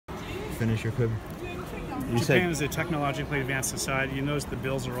finish your crib. Japan is a technologically advanced society. You notice the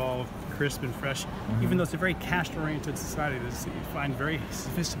bills are all crisp and fresh. Even though it's a very cash-oriented society, you find very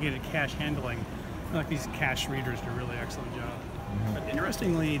sophisticated cash handling. Like these cash readers do a really excellent job. But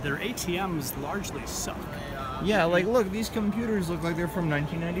interestingly, their ATMs largely suck. Yeah, like look, these computers look like they're from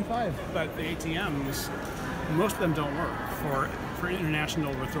 1995. But the ATMs, most of them don't work for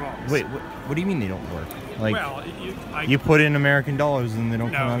international withdrawals. Wait, what do you mean they don't work? Like, well, you put in American dollars and they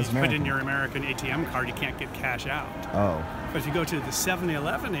don't come out as No, if you put American. in your American ATM card, you can't get cash out. Oh. But if you go to the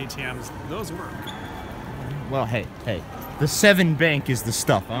 7-Eleven ATMs, those work. Well, hey, the 7 Bank is the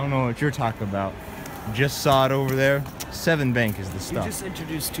stuff. I don't know what you're talking about. Just saw it over there. 7 Bank is the stuff. You just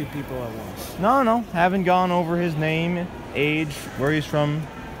introduced 2 people at once. No, haven't gone over his name, age, where he's from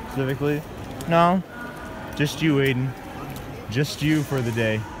specifically. No, just you, Aiden. Just you for the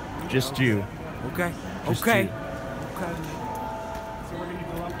day. Just you. Okay. Just Okay. you. Okay. So we're going to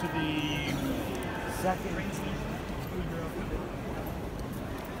go up to the Second.